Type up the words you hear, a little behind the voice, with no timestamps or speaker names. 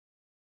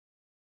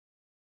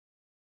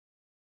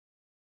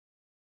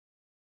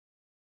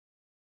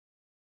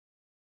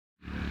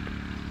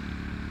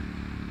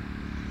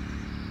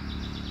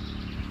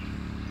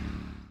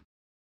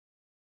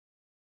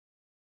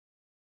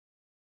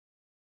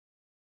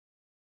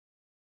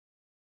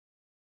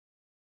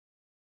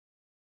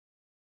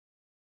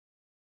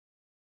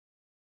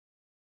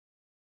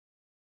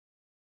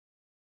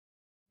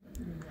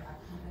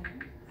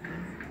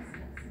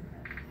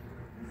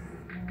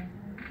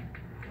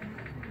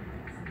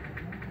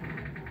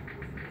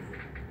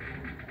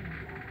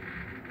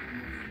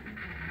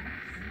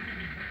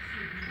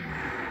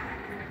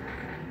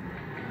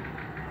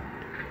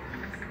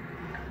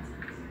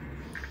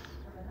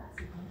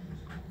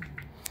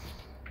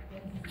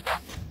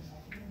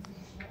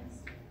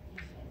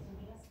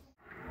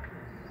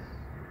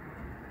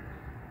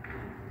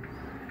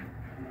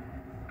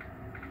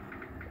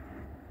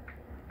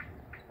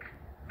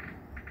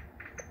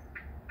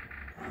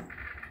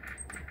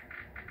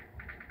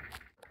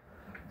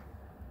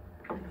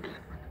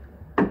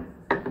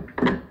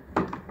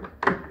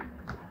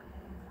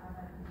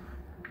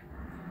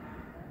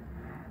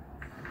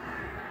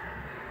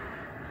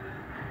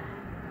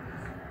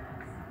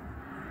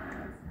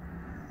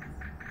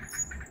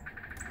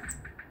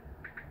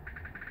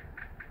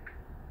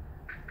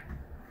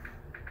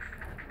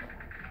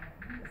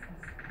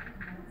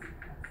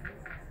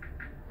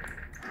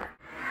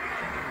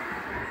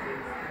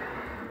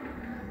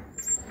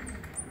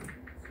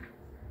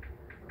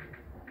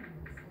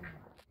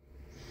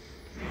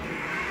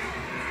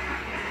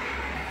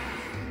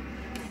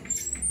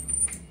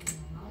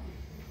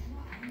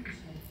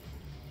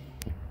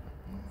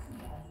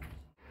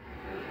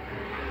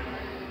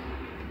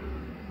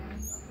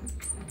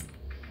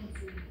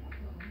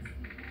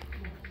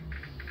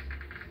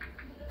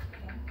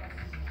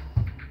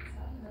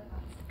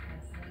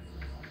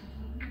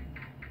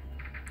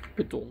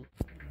beton,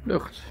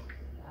 lucht.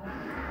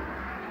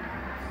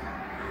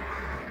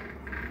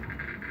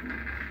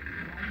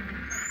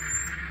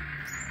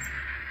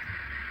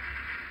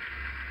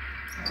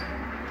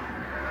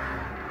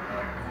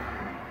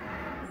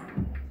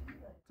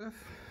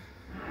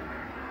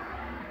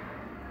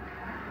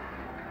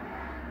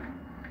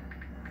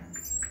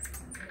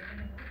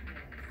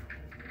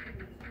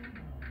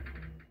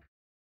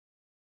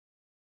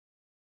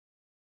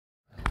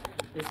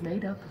 Is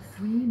made up of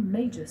three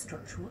major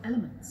structural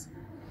elements: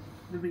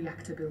 the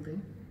reactor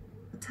building,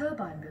 the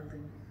turbine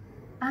building,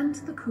 and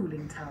the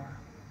cooling tower.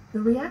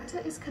 The reactor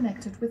is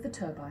connected with the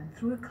turbine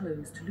through a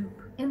closed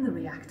loop. In the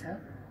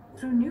reactor,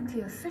 through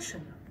nuclear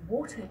fission,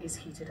 water is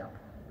heated up,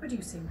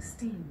 producing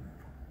steam.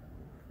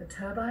 The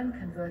turbine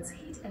converts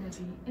heat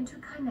energy into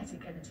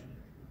kinetic energy,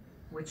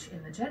 which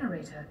in the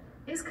generator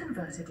is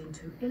converted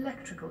into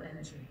electrical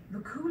energy. The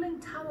cooling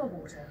tower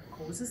water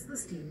causes the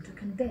steam to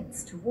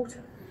condense to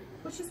water,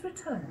 which is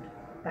returned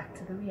back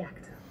to the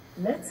reactor.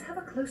 Let's have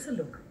a closer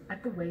look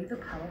at the way the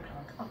power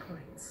plant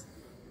operates.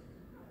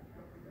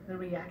 The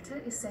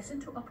reactor is set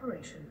into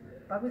operation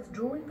by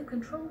withdrawing the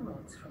control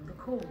rods from the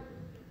core.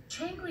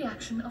 Chain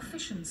reaction of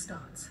fission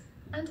starts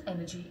and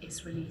energy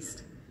is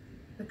released.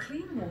 The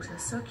clean water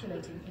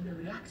circulating in the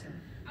reactor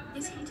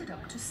is heated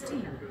up to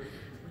steam,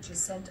 which is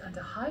sent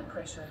under high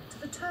pressure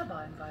to the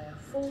turbine via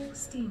 4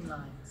 steam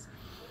lines.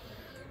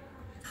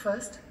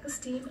 First, the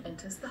steam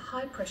enters the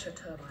high pressure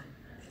turbine,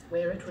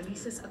 where it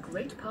releases a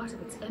great part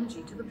of its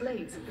energy to the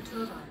blades of the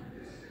turbine.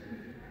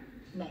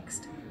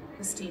 Next,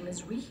 the steam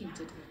is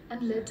reheated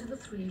and led to the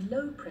 3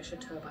 low-pressure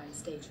turbine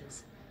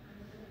stages.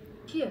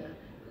 Here,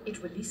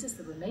 it releases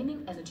the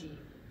remaining energy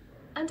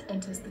and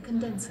enters the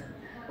condenser,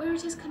 where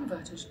it is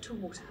converted to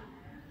water.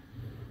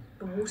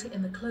 The water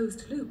in the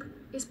closed loop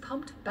is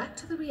pumped back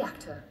to the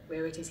reactor,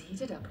 where it is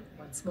heated up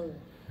once more.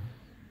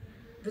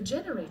 The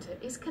generator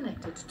is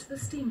connected to the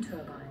steam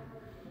turbine.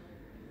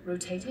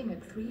 Rotating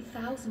at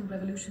 3,000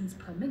 revolutions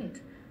per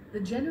minute, the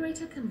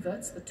generator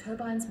converts the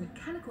turbine's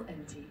mechanical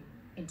energy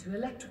into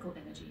electrical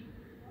energy.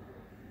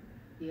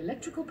 The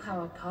electrical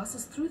power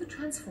passes through the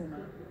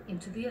transformer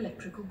into the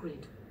electrical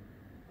grid.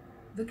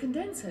 The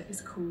condenser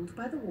is cooled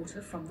by the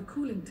water from the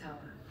cooling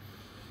tower.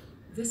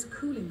 This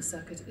cooling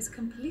circuit is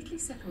completely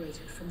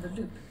separated from the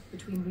loop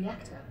between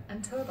reactor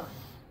and turbine.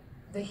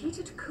 The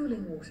heated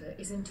cooling water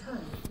is in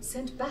turn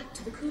sent back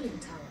to the cooling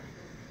tower,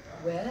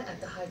 where at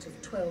the height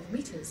of 12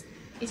 meters,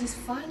 it is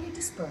finally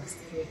dispersed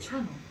through a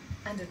channel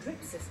and a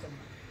drip system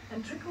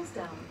and trickles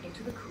down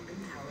into the cooling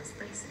tower's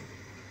basin.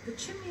 The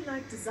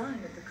chimney-like design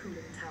of the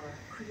cooling tower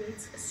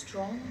creates a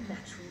strong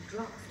natural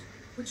draft,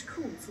 which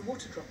cools the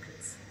water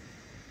droplets.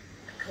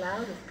 A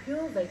cloud of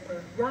pure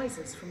vapor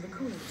rises from the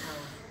cooling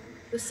tower.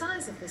 The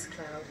size of this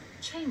cloud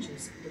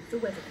changes with the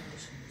weather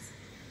conditions.